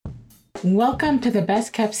Welcome to the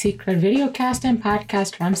Best Kept Secret videocast and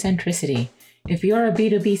podcast from Centricity. If you're a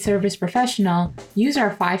B2B service professional, use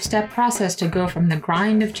our 5-step process to go from the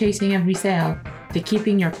grind of chasing every sale to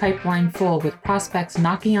keeping your pipeline full with prospects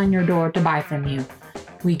knocking on your door to buy from you.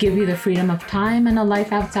 We give you the freedom of time and a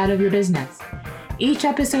life outside of your business. Each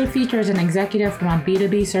episode features an executive from a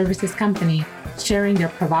B2B services company sharing their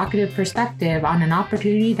provocative perspective on an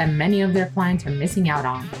opportunity that many of their clients are missing out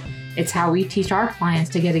on. It's how we teach our clients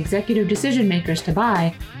to get executive decision makers to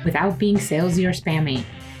buy without being salesy or spammy.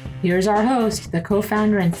 Here's our host, the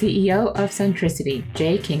co-founder and CEO of Centricity,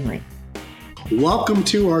 Jay Kingley. Welcome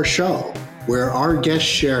to our show, where our guests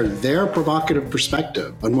share their provocative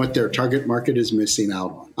perspective on what their target market is missing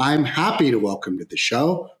out on. I'm happy to welcome to the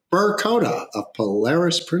show Ber Kota of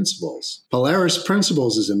Polaris Principles. Polaris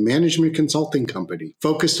Principles is a management consulting company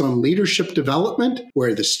focused on leadership development,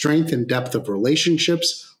 where the strength and depth of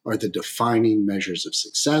relationships are the defining measures of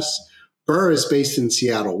success. Ber is based in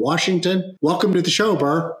Seattle, Washington. Welcome to the show,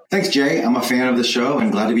 Ber. Thanks, Jay. I'm a fan of the show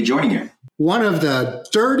and glad to be joining you. One of the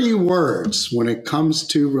dirty words when it comes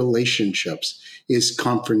to relationships is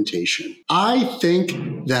confrontation. I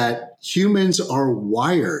think that humans are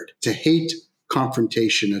wired to hate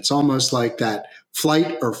confrontation. It's almost like that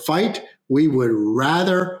flight or fight. We would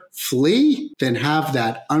rather flee than have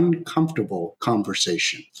that uncomfortable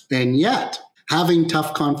conversation. And yet, having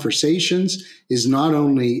tough conversations is not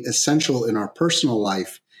only essential in our personal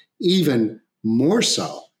life, even more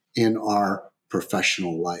so in our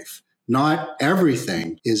professional life. Not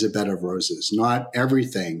everything is a bed of roses. Not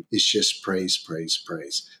everything is just praise, praise,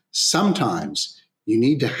 praise. Sometimes you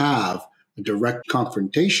need to have a direct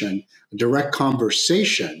confrontation, a direct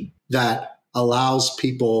conversation that allows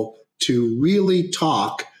people to really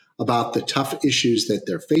talk about the tough issues that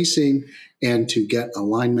they're facing and to get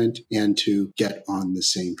alignment and to get on the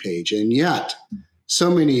same page. And yet,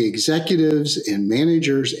 so many executives and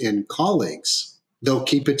managers and colleagues, they'll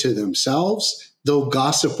keep it to themselves, they'll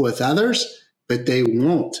gossip with others, but they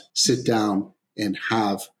won't sit down and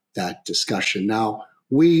have that discussion. Now,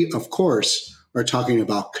 we, of course, are talking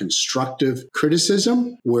about constructive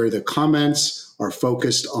criticism, where the comments are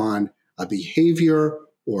focused on a behavior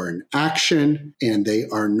or an action, and they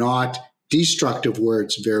are not destructive where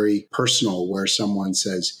it's very personal, where someone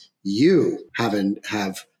says, you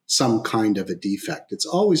have some kind of a defect. It's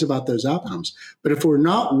always about those outcomes. But if we're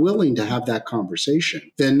not willing to have that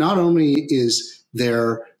conversation, then not only is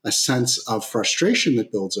there a sense of frustration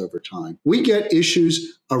that builds over time, we get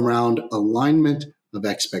issues around alignment of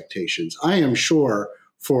expectations. I am sure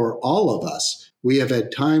for all of us, we have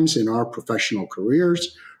had times in our professional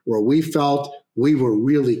careers where we felt we were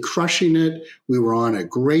really crushing it. We were on a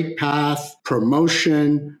great path.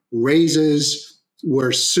 Promotion, raises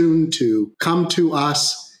were soon to come to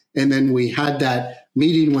us. And then we had that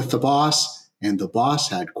meeting with the boss, and the boss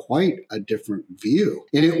had quite a different view.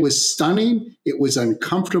 And it was stunning. It was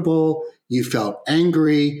uncomfortable. You felt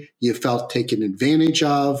angry. You felt taken advantage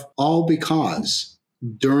of, all because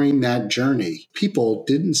during that journey, people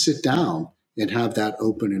didn't sit down and have that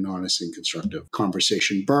open and honest and constructive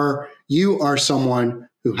conversation. Ber, you are someone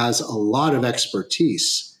who has a lot of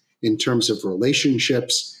expertise in terms of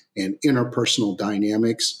relationships and interpersonal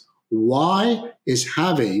dynamics. Why is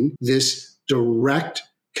having this direct,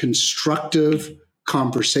 constructive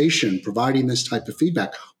conversation, providing this type of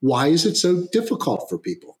feedback, why is it so difficult for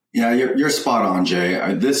people? Yeah, you're spot on,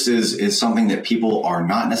 Jay. This is something that people are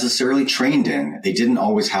not necessarily trained in. They didn't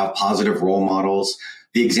always have positive role models.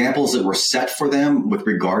 The examples that were set for them with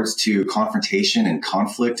regards to confrontation and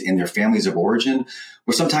conflict in their families of origin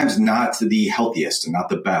were sometimes not the healthiest and not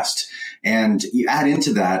the best. And you add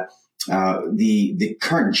into that the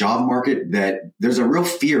current job market, that there's a real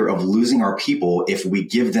fear of losing our people if we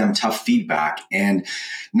give them tough feedback. And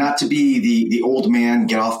not to be the old man,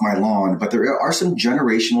 get off my lawn, but there are some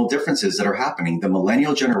generational differences that are happening. The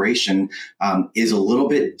millennial generation is a little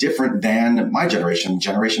bit different than my generation,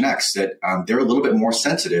 Generation X, that they're a little bit more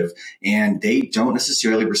sensitive and they don't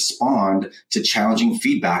necessarily respond to challenging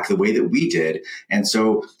feedback the way that we did. And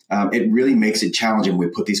so it really makes it challenging when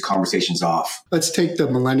we put these conversations off. Let's take the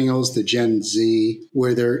millennials, the Gen Z,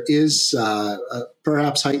 where there is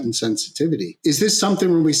perhaps heightened sensitivity. Is this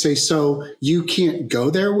something where we say, so you can't go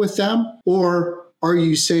there with them? Or are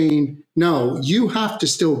you saying, no, you have to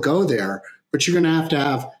still go there, but you're going to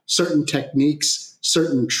have certain techniques,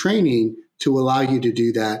 certain training to allow you to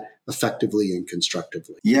do that effectively and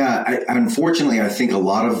constructively? Yeah, unfortunately, I think a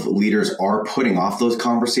lot of leaders are putting off those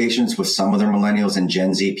conversations with some of their millennials and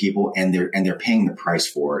Gen Z people, and they're paying the price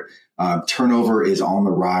for it. Turnover is on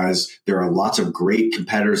the rise. There are lots of great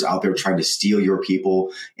competitors out there trying to steal your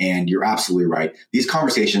people. And you're absolutely right. These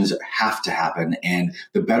conversations have to happen. And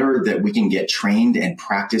the better that we can get trained and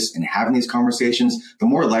practice in having these conversations, the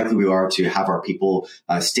more likely we are to have our people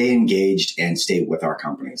stay engaged and stay with our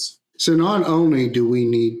companies. So not only do we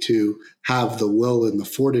need to have the will and the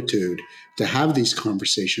fortitude to have these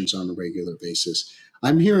conversations on a regular basis,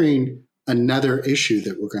 I'm hearing another issue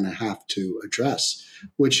that we're going to have to address,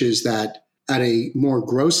 which is that at a more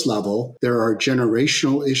gross level, there are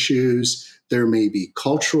generational issues, there may be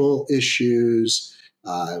cultural issues,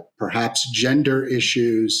 perhaps gender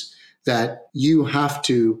issues, that you have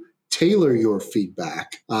to tailor your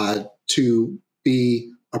feedback to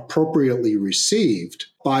be appropriately received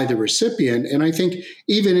by the recipient. And I think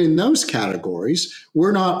even in those categories,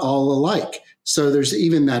 we're not all alike. So there's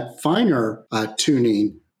even that finer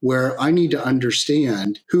tuning where I need to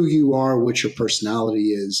understand who you are, what your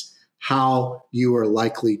personality is, how you are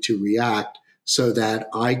likely to react so that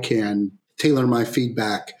I can tailor my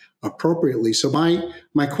feedback appropriately. So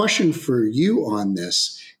my question for you on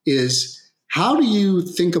this is, how do you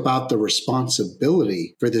think about the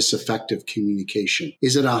responsibility for this effective communication?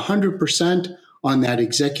 Is it 100% on that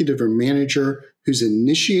executive or manager who's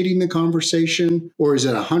initiating the conversation, or is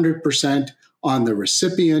it 100% on the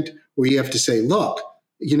recipient where you have to say, look,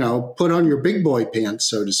 put on your big boy pants,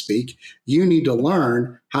 so to speak. You need to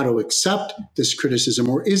learn how to accept this criticism,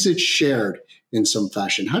 or is it shared in some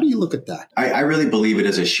fashion? How do you look at that? I really believe it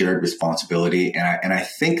is a shared responsibility. And I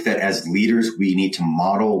think that as leaders, we need to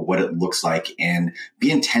model what it looks like and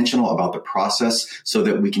be intentional about the process so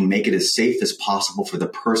that we can make it as safe as possible for the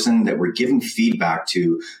person that we're giving feedback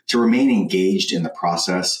to remain engaged in the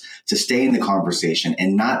process, to stay in the conversation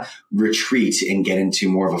and not retreat and get into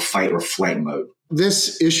more of a fight or flight mode.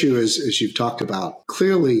 This issue, as you've talked about,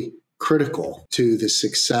 clearly critical to the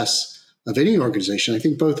success of any organization. I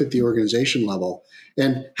think both at the organization level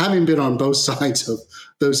and having been on both sides of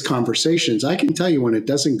those conversations, I can tell you when it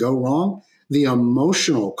doesn't go wrong, the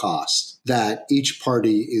emotional cost that each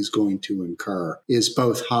party is going to incur is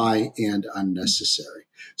both high and unnecessary.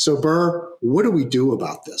 So, Burr, what do we do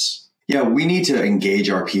about this? Yeah, we need to engage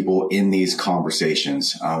our people in these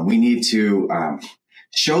conversations. We need to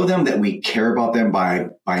show them that we care about them by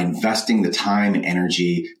investing the time and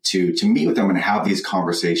energy to meet with them and have these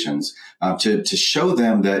conversations, to show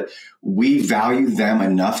them that we value them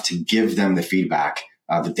enough to give them the feedback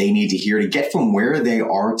that they need to hear to get from where they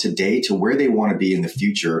are today to where they want to be in the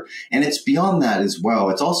future. And it's beyond that as well.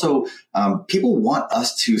 It's also people want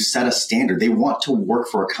us to set a standard. They want to work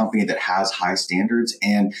for a company that has high standards.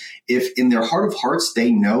 And if in their heart of hearts,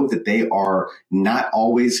 they know that they are not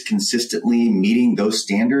always consistently meeting those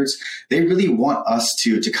standards, they really want us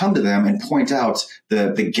to come to them and point out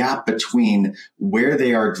the gap between where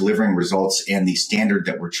they are delivering results and the standard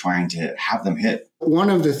that we're trying to have them hit.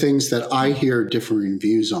 One of the things that I hear differing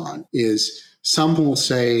views on is some will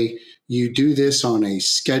say you do this on a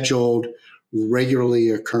scheduled,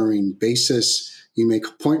 regularly occurring basis. You make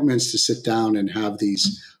appointments to sit down and have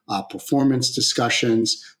these performance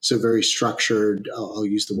discussions. So very structured, I'll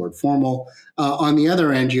use the word formal. On the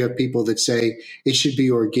other end, you have people that say it should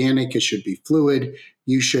be organic, it should be fluid.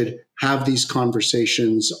 You should have these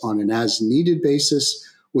conversations on an as needed basis,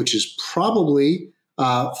 which is probably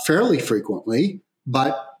fairly frequently,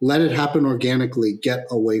 but let it happen organically, get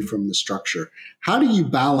away from the structure. How do you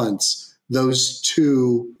balance those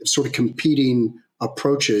two sort of competing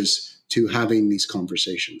approaches to having these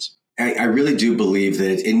conversations? I really do believe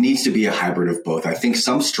that it needs to be a hybrid of both. I think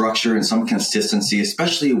some structure and some consistency,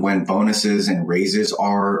 especially when bonuses and raises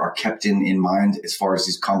are kept in mind as far as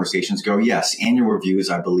these conversations go. Yes, annual reviews,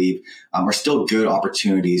 I believe, are still good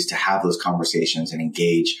opportunities to have those conversations and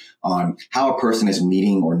engage on how a person is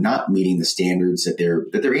meeting or not meeting the standards that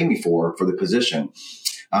they're aiming for the position.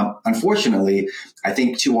 Unfortunately, I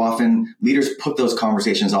think too often leaders put those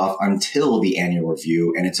conversations off until the annual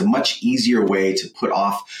review, and it's a much easier way to put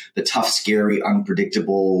off the tough, scary,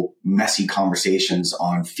 unpredictable, messy conversations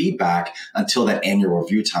on feedback until that annual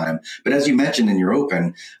review time. But as you mentioned in your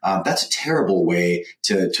open, that's a terrible way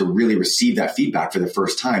to really receive that feedback for the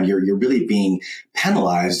first time. You're really being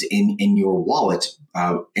penalized in your wallet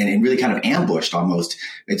and really kind of ambushed almost.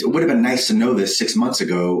 It would have been nice to know this 6 months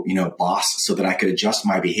ago, boss, so that I could adjust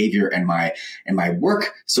my behavior and my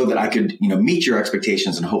work so that I could, meet your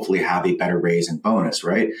expectations and hopefully have a better raise and bonus,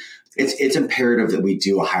 right? It's imperative that we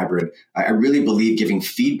do a hybrid. I really believe giving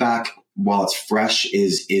feedback while it's fresh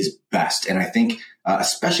is best. And I think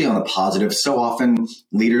especially on the positive. So often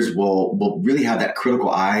leaders will really have that critical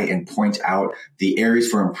eye and point out the areas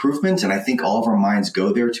for improvement. And I think all of our minds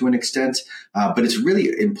go there to an extent. But it's really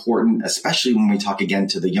important, especially when we talk again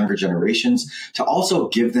to the younger generations, to also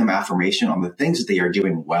give them affirmation on the things that they are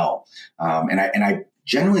doing well. And I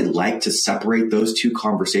generally like to separate those two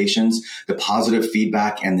conversations, the positive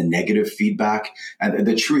feedback and the negative feedback. And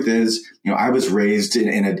the truth is, I was raised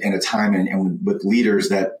in a time and with leaders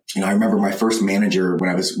that, I remember my first manager, when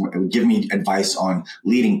I was giving me advice on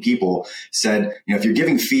leading people, said, if you're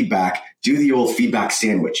giving feedback, do the old feedback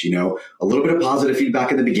sandwich, a little bit of positive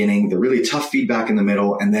feedback in the beginning, the really tough feedback in the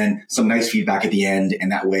middle, and then some nice feedback at the end.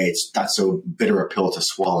 And that way it's not so bitter a pill to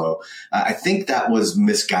swallow. I think that was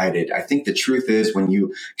misguided. I think the truth is when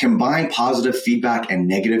you combine positive feedback and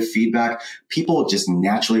negative feedback, people just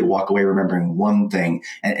naturally walk away remembering one thing.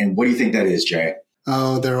 And what do you think that is, Jay?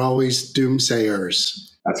 Oh, they're always doomsayers.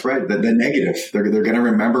 That's right. The negative. They're going to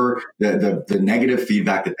remember the negative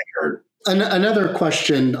feedback that they heard. Another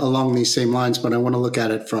question along these same lines, but I want to look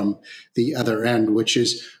at it from the other end, which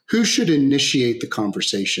is who should initiate the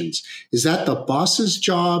conversations? Is that the boss's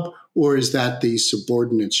job, or is that the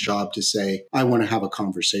subordinate's job to say, I want to have a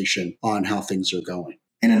conversation on how things are going?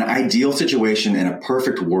 In an ideal situation, in a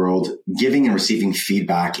perfect world, giving and receiving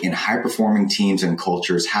feedback in high-performing teams and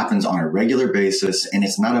cultures happens on a regular basis, and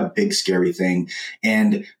it's not a big, scary thing.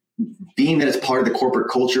 And being that it's part of the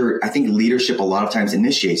corporate culture, I think leadership a lot of times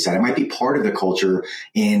initiates that. It might be part of the culture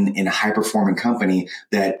in a high-performing company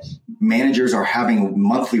that managers are having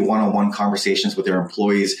monthly one-on-one conversations with their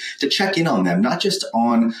employees to check in on them, not just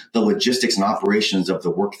on the logistics and operations of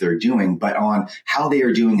the work they're doing, but on how they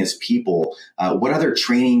are doing as people, what other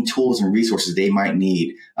training tools and resources they might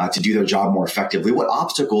need to do their job more effectively, what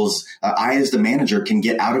obstacles I as the manager can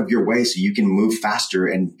get out of your way so you can move faster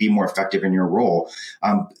and be more effective in your role.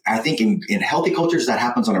 I think in healthy cultures, that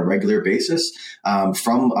happens on a regular basis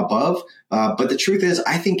from above. But the truth is,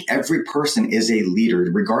 I think every person is a leader,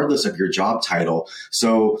 regardless of your job title.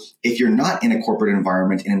 So if you're not in a corporate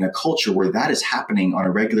environment and in a culture where that is happening on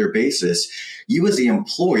a regular basis, you as the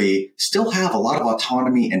employee still have a lot of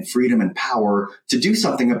autonomy and freedom and power to do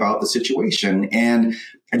something about the situation. And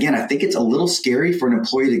again, I think it's a little scary for an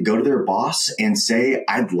employee to go to their boss and say,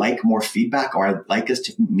 I'd like more feedback, or I'd like us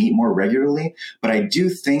to meet more regularly. But I do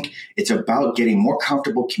think it's about getting more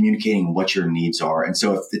comfortable communicating what your needs are. And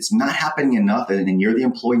so if it's not happening enough and you're the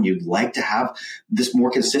employee and you'd like to have this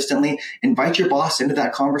more consistently, invite your boss into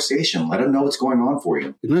that conversation. Let them know what's going on for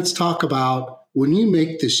you. And let's talk about when you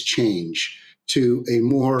make this change to a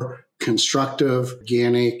more constructive,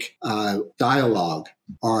 organic dialogue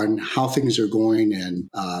on how things are going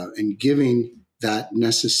and giving that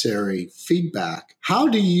necessary feedback. How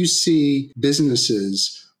do you see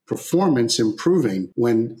businesses' performance improving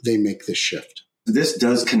when they make this shift? This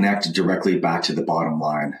does connect directly back to the bottom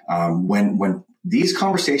line. When these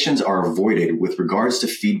conversations are avoided with regards to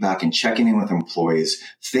feedback and checking in with employees,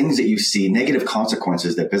 things that you see, negative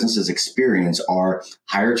consequences that businesses experience are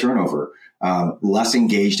higher turnover, less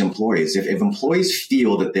engaged employees. If employees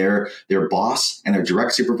feel that their boss and their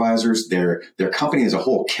direct supervisors, their company as a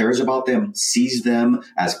whole cares about them, sees them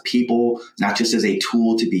as people, not just as a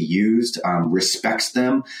tool to be used, respects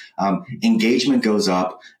them, engagement goes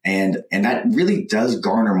up. And that really does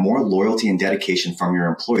garner more loyalty and dedication from your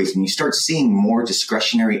employees. And you start seeing more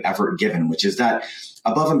discretionary effort given, which is that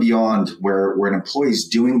above and beyond where an employee is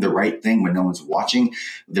doing the right thing when no one's watching.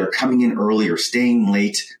 They're coming in early or staying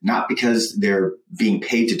late, not because they're being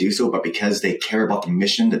paid to do so, but because they care about the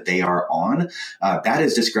mission that they are on. That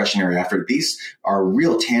is discretionary effort. These are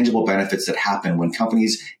real tangible benefits that happen when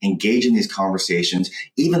companies engage in these conversations,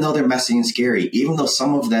 even though they're messy and scary, even though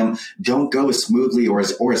some of them don't go as smoothly or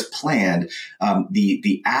as planned.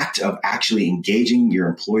 The act of actually engaging your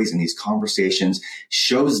employees in these conversations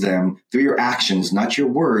shows them through your actions, not your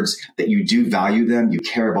words, that you do value them, you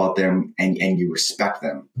care about them, and you respect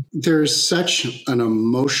them. There's such an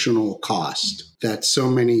emotional cost that so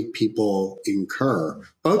many people incur,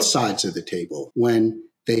 both sides of the table, when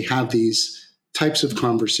they have these types of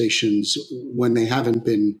conversations when they haven't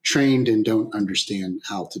been trained and don't understand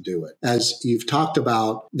how to do it. As you've talked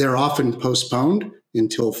about, they're often postponed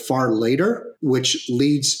until far later, which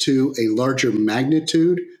leads to a larger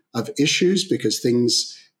magnitude of issues because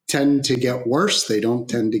things tend to get worse. They don't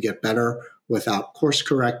tend to get better without course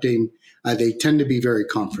correcting. They tend to be very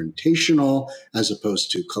confrontational as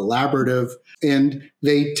opposed to collaborative. And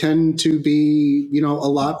they tend to be, a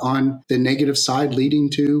lot on the negative side,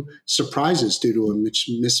 leading to surprises due to a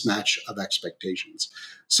mismatch of expectations.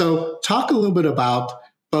 So talk a little bit about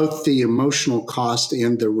both the emotional cost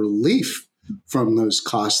and the relief from those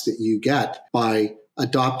costs that you get by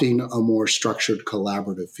adopting a more structured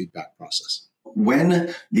collaborative feedback process.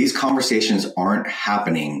 When these conversations aren't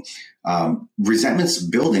happening, resentment's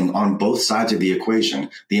building on both sides of the equation.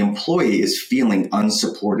 The employee is feeling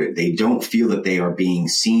unsupported. They don't feel that they are being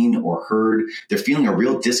seen or heard. They're feeling a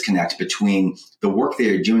real disconnect between the work they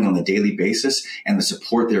are doing on a daily basis and the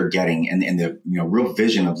support they're getting and the real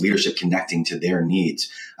vision of leadership connecting to their needs.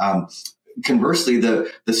 Conversely, the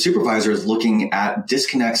supervisor is looking at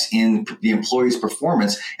disconnects in the employee's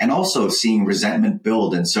performance and also seeing resentment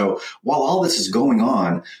build. And so while all this is going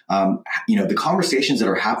on, the conversations that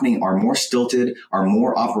are happening are more stilted, are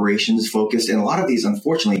more operations focused. And a lot of these,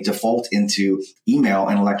 unfortunately, default into email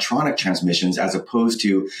and electronic transmissions as opposed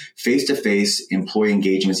to face-to-face employee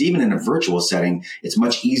engagements. Even in a virtual setting, it's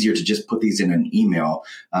much easier to just put these in an email.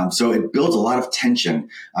 So it builds a lot of tension.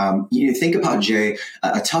 Think about, Jay,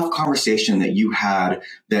 a tough conversation that you had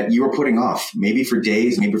that you were putting off, maybe for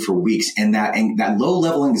days, maybe for weeks, and that low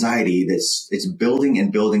level anxiety it's building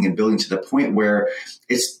and building and building to the point where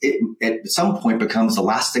it at some point becomes the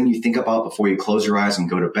last thing you think about before you close your eyes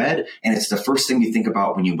and go to bed, and it's the first thing you think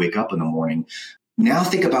about when you wake up in the morning. Now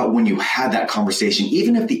think about when you had that conversation,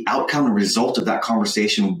 even if the outcome and result of that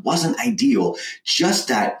conversation wasn't ideal, just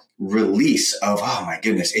that release of, oh my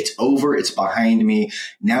goodness, it's over, it's behind me.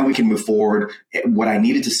 Now we can move forward. What I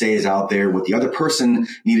needed to say is out there. What the other person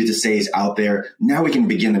needed to say is out there. Now we can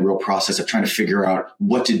begin the real process of trying to figure out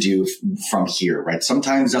what to do from here, right?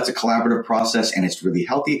 Sometimes that's a collaborative process and it's really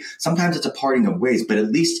healthy. Sometimes it's a parting of ways, but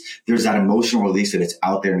at least there's that emotional release that it's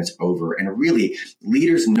out there and it's over. And really,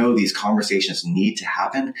 leaders know these conversations need to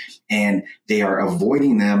happen and they are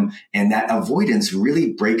avoiding them. And that avoidance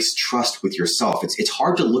really breaks trust with yourself. It's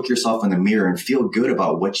hard to look yourself in the mirror and feel good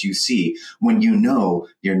about what you see when you know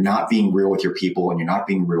you're not being real with your people and you're not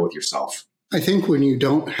being real with yourself. I think when you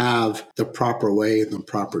don't have the proper way and the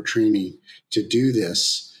proper training to do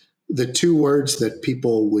this, the two words that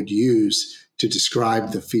people would use to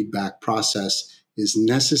describe the feedback process is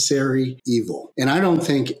necessary evil. And I don't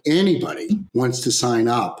think anybody wants to sign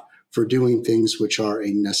up for doing things which are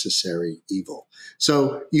a necessary evil.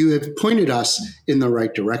 So you have pointed us in the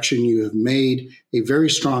right direction. You have made a very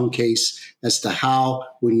strong case as to how,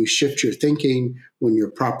 when you shift your thinking, when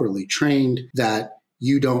you're properly trained, that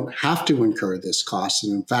you don't have to incur this cost.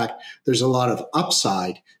 And in fact, there's a lot of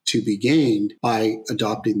upside to be gained by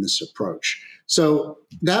adopting this approach. So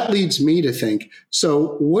that leads me to think,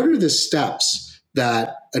 so what are the steps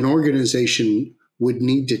that an organization would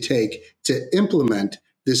need to take to implement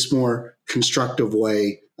this more constructive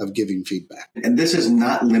way of giving feedback? And this is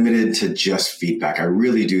not limited to just feedback. I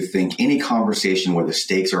really do think any conversation where the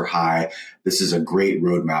stakes are high, this is a great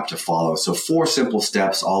roadmap to follow. So 4 simple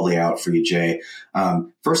steps I'll lay out for you, Jay.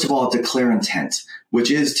 First of all, declare intent,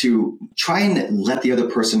 which is to try and let the other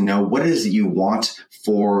person know what it is that you want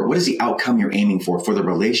what is the outcome you're aiming for the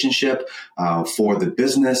relationship, for the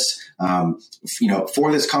business,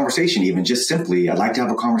 for this conversation, even just simply, I'd like to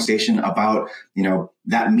have a conversation about,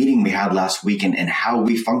 that meeting we had last week and how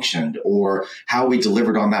we functioned or how we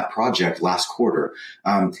delivered on that project last quarter.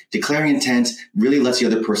 Declaring intent really lets the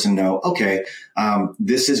other person know, okay,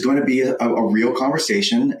 this is going to be a real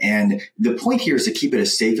conversation. And the point here is to keep it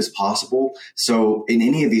as safe as possible. So in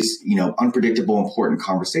any of these, unpredictable, important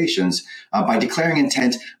conversations, by declaring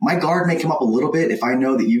intent, my guard may come up a little bit if I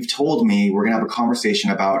know that you've told me we're going to have a conversation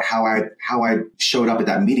about how I showed up at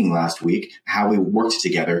that meeting last week, how we worked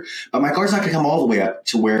together. But my guard's not going to come all the way up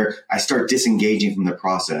to where I start disengaging from the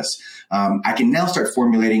process. I can now start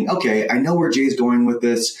formulating, okay, I know where Jay's going with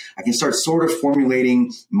this. I can start sort of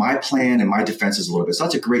formulating my plan and my defenses a little bit. So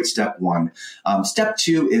that's a great step 1. Step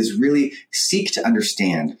 2 is really seek to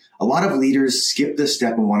understand. A lot of leaders skip this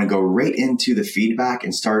step and want to go right into the feedback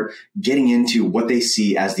and start getting into what they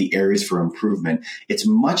see as the areas for improvement. It's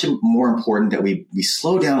much more important that we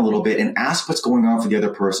slow down a little bit and ask what's going on for the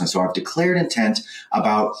other person. So I've declared intent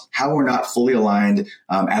about how we're not fully aligned,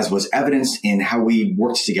 as was evidenced in how we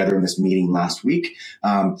worked together in this meeting last week.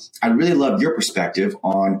 I really love your perspective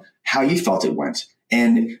on how you felt it went.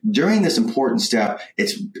 And during this important step,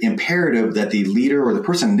 it's imperative that the leader or the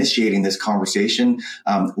person initiating this conversation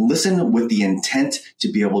listen with the intent to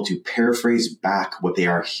be able to paraphrase back what they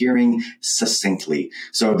are hearing succinctly.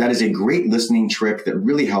 So that is a great listening trick that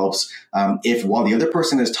really helps if while the other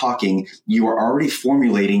person is talking, you are already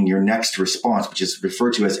formulating your next response, which is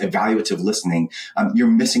referred to as evaluative listening. You're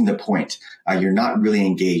missing the point. You're not really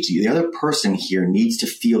engaged. The other person here needs to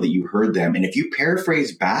feel that you heard them. And if you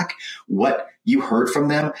paraphrase back what you heard from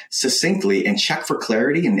them succinctly and check for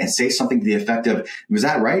clarity and say something to the effect of, was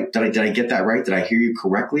that right? Did I get that right? Did I hear you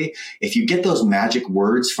correctly? If you get those magic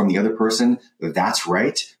words from the other person, that's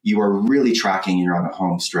right, you are really tracking, you're on the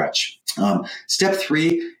home stretch. Step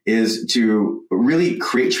 3 is to really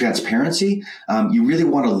create transparency. You really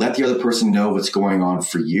want to let the other person know what's going on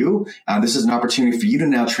for you. This is an opportunity for you to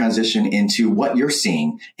now transition into what you're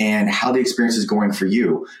seeing and how the experience is going for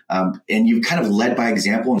you. And you've kind of led by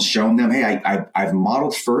example and shown them, hey, I've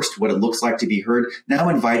modeled first what it looks like to be heard. Now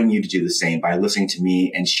I'm inviting you to do the same by listening to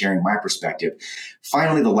me and sharing my perspective.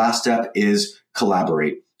 Finally, the last step is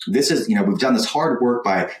collaborate. This is, we've done this hard work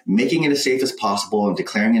by making it as safe as possible and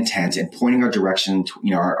declaring intent and pointing our direction,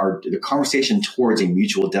 the conversation towards a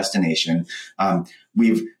mutual destination.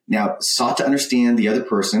 We've now sought to understand the other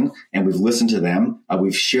person and we've listened to them.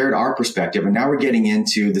 We've shared our perspective. And now we're getting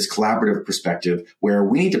into this collaborative perspective where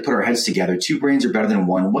we need to put our heads together. 2 brains are better than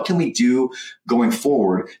 1. What can we do going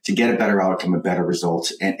forward to get a better outcome, a better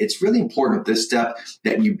result? And it's really important with this step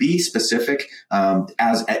that you be specific.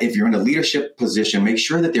 As if you're in a leadership position, make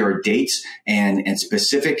sure that there are dates and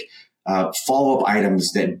specific follow-up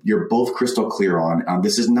items that you're both crystal clear on.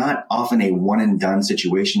 This is not often a one and done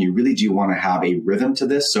situation. You really do want to have a rhythm to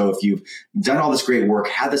this. So if you've done all this great work,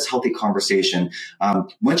 had this healthy conversation,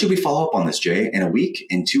 when should we follow up on this, Jay? In a week,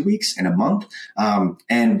 in 2 weeks, in a month?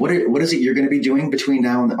 And what is it you're going to be doing between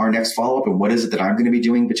now and our next follow-up? And what is it that I'm going to be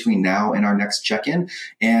doing between now and our next check-in?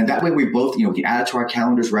 And that way we both, we can add it to our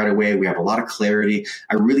calendars right away. We have a lot of clarity.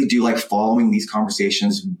 I really do like following these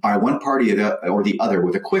conversations by one party or the other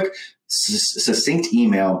with a quick, succinct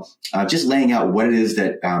email, just laying out what it is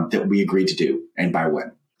that we agreed to do and by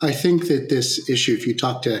when. I think that this issue, if you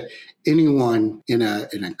talk to anyone in a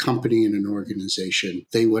company, in an organization,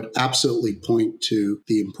 they would absolutely point to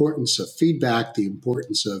the importance of feedback, the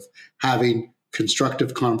importance of having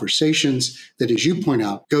constructive conversations that, as you point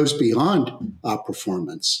out, goes beyond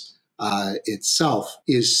performance itself,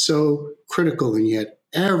 is so critical, and yet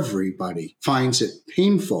everybody finds it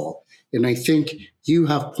painful. And I think you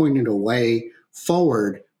have pointed a way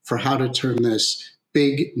forward for how to turn this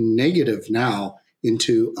big negative now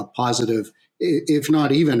into a positive, if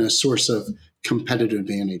not even a source of competitive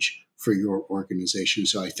advantage for your organization.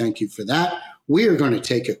 So I thank you for that. We are going to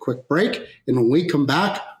take a quick break. And when we come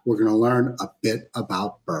back, we're going to learn a bit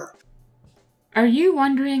about BRRRR. Are you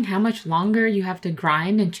wondering how much longer you have to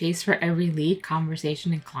grind and chase for every lead,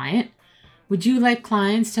 conversation, and client? Would you like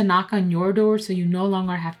clients to knock on your door so you no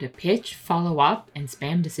longer have to pitch, follow up, and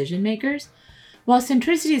spam decision makers? Well,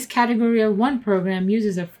 Centricity's Category 1 program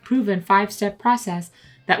uses a proven 5-step process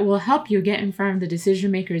that will help you get in front of the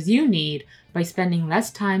decision makers you need by spending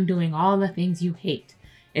less time doing all the things you hate.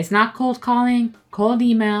 It's not cold calling, cold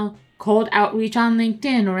email, cold outreach on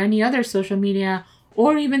LinkedIn or any other social media,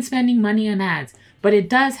 or even spending money on ads, but it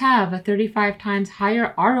does have a 35 times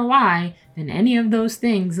higher ROI than any of those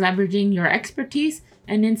things, leveraging your expertise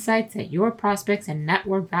and insights that your prospects and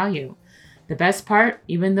network value. The best part,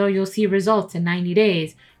 even though you'll see results in 90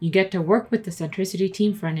 days, you get to work with the Centricity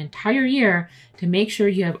team for an entire year to make sure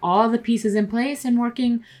you have all the pieces in place and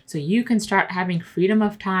working so you can start having freedom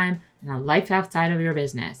of time and a life outside of your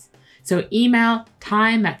business. So email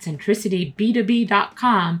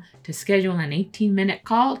time@centricityb2b.com to schedule an 18-minute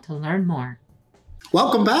call to learn more.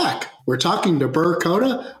 Welcome back. We're talking to BRRRR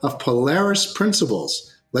Coda of Polaris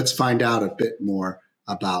Principles. Let's find out a bit more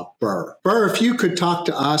about BRRRR. BRRRR, if you could talk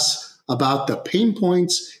to us about the pain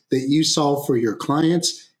points that you solve for your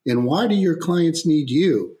clients, and why do your clients need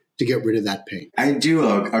you to get rid of that pain? I do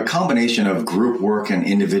a combination of group work and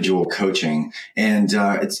individual coaching. And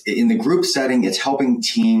it's in the group setting, it's helping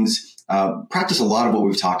teams practice a lot of what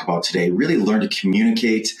we've talked about today, really learn to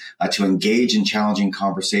communicate, to engage in challenging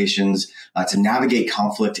conversations, to navigate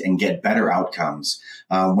conflict and get better outcomes.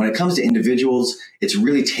 When it comes to individuals, it's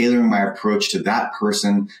really tailoring my approach to that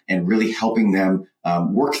person and really helping them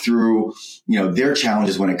work through, their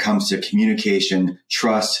challenges when it comes to communication,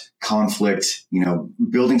 trust, conflict,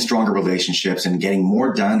 building stronger relationships and getting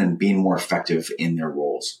more done and being more effective in their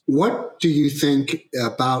roles. What do you think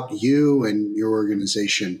about you and your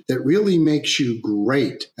organization that really makes you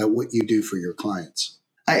great at what you do for your clients?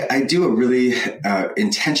 I do a really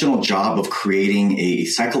intentional job of creating a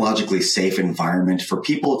psychologically safe environment for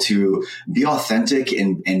people to be authentic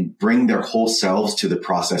and bring their whole selves to the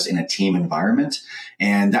process in a team environment.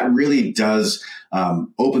 And that really does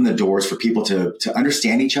open the doors for people to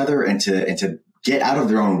understand each other and to get out of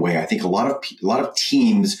their own way. I think a lot of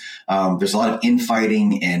teams, there's a lot of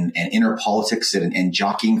infighting and inner politics and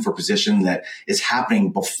jockeying for position that is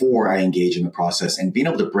happening before I engage in the process. And being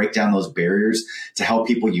able to break down those barriers to help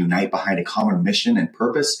people unite behind a common mission and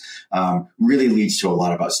purpose really leads to a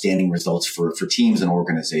lot of outstanding results for teams and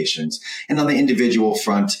organizations. And on the individual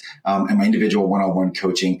front, and my individual one-on-one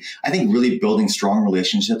coaching, I think really building strong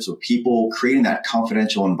relationships with people, creating that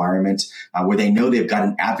confidential environment where they know they've got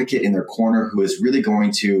an advocate in their corner who is really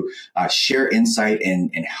going to share insight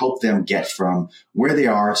and help them get from where they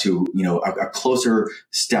are to, a closer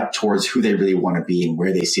step towards who they really want to be and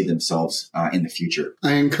where they see themselves in the future.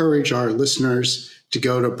 I encourage our listeners to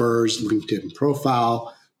go to Burr's LinkedIn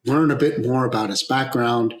profile, learn a bit more about his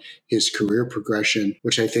background, his career progression,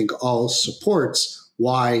 which I think all supports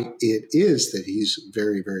why it is that he's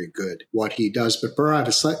very, very good what he does. But Burr, I have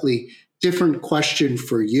a slightly different question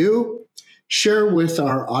for you. Share with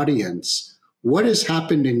our audience what has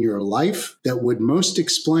happened in your life that would most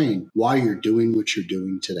explain why you're doing what you're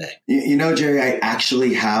doing today. Jerry, I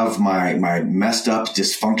actually have my messed up,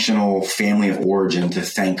 dysfunctional family of origin to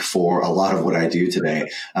thank for a lot of what I do today.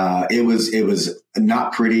 It was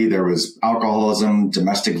not pretty. There was alcoholism,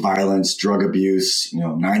 domestic violence, drug abuse,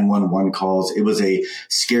 911 calls. It was a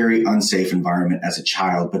scary, unsafe environment as a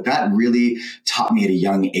child, but that really taught me at a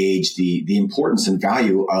young age the importance and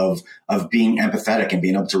value of being empathetic and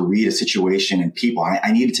being able to read a situation and people.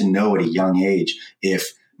 I needed to know at a young age if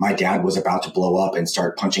my dad was about to blow up and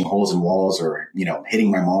start punching holes in walls or,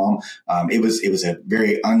 hitting my mom. It was a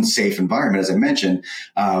very unsafe environment, as I mentioned.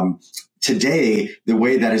 Today, the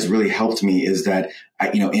way that has really helped me is that,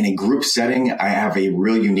 in a group setting, I have a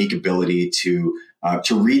real unique ability to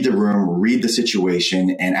read the room, read the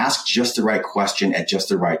situation, and ask just the right question at just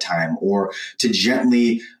the right time, or to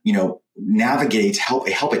gently, help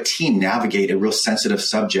a team navigate a real sensitive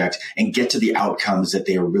subject and get to the outcomes that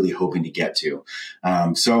they are really hoping to get to.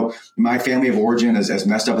 So my family of origin, as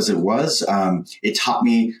messed up as it was, it taught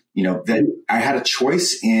me, that I had a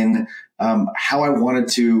choice in how I wanted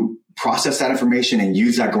to process that information and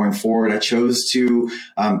use that going forward. I chose to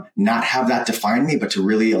not have that define me, but to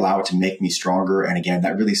really allow it to make me stronger. And again,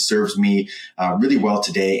 that really serves me really well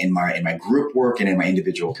today in my group work and in my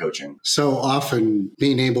individual coaching. So often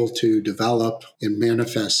being able to develop and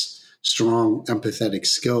manifest strong empathetic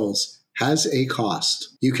skills has a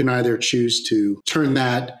cost. You can either choose to turn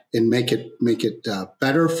that and make it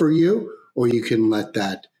better for you, or you can let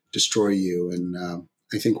that destroy you. And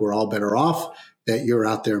I think we're all better off that you're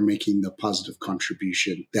out there making the positive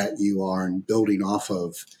contribution that you are and building off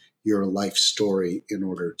of your life story in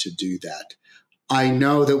order to do that. I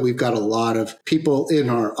know that we've got a lot of people in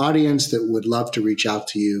our audience that would love to reach out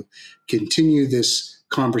to you, continue this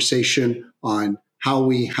conversation on how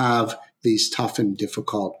we have these tough and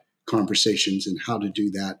difficult conversations and how to do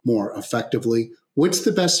that more effectively. What's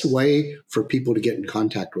the best way for people to get in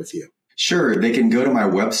contact with you? Sure. They can go to my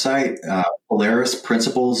website,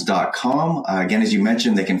 PolarisPrinciples.com. Again, as you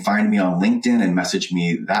mentioned, they can find me on LinkedIn and message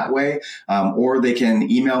me that way. Or they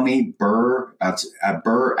can email me, Burr at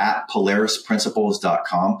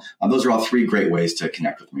PolarisPrinciples.com. Those are all three great ways to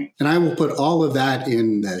connect with me. And I will put all of that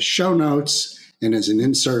in the show notes and as an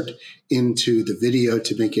insert into the video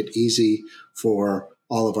to make it easy for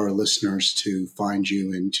all of our listeners to find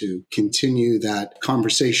you and to continue that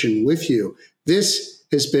conversation with you. This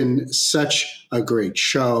has been such a great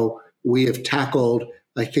show. We have tackled,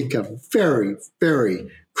 I think, a very,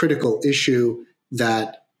 very critical issue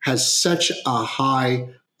that has such a high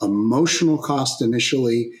emotional cost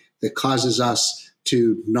initially that causes us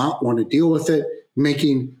to not want to deal with it,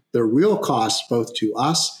 making the real cost both to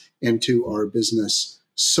us and to our business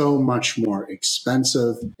so much more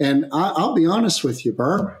expensive. And I'll be honest with you,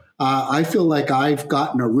 Burr, I feel like I've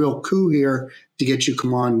gotten a real coup here to get you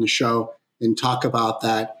come on the show and talk about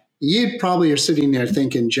that. You probably are sitting there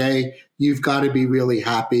thinking, Jay, you've got to be really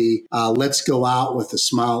happy. Let's go out with a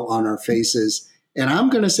smile on our faces. And I'm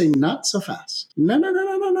going to say, not so fast.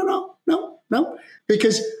 No.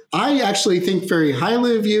 Because I actually think very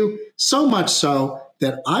highly of you, so much so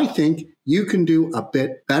that I think you can do a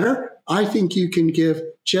bit better. I think you can give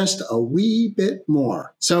just a wee bit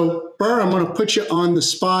more. So, Burr, I'm going to put you on the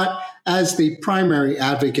spot as the primary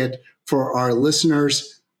advocate for our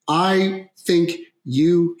listeners. I think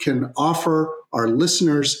you can offer our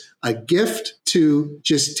listeners a gift to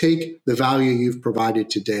just take the value you've provided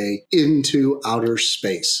today into outer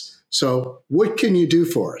space. So what can you do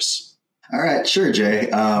for us? All right, sure, Jay.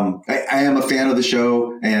 I am a fan of the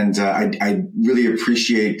show, and I really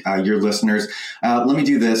appreciate your listeners. Let me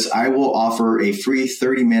do this. I will offer a free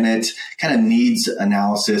 30-minute kind of needs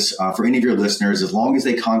analysis for any of your listeners. As long as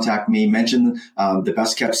they contact me, mention the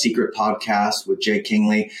Best Kept Secret podcast with Jay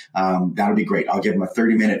Kingley. That would be great. I'll give them a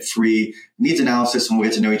 30-minute free needs analysis, and we'll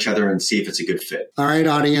get to know each other and see if it's a good fit. All right,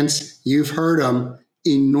 audience, you've heard them.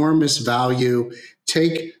 Enormous value.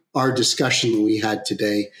 Take our discussion that we had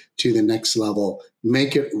today to the next level.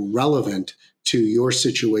 Make it relevant to your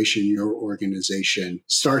situation, your organization.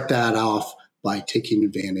 Start that off by taking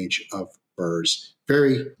advantage of Burr's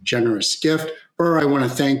very generous gift. Burr, I want to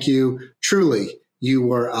thank you. Truly, you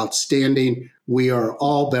were outstanding. We are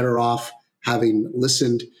all better off having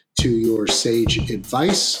listened to your sage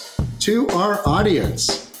advice. To our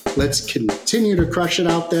audience, let's continue to crush it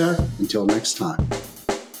out there. Until next time.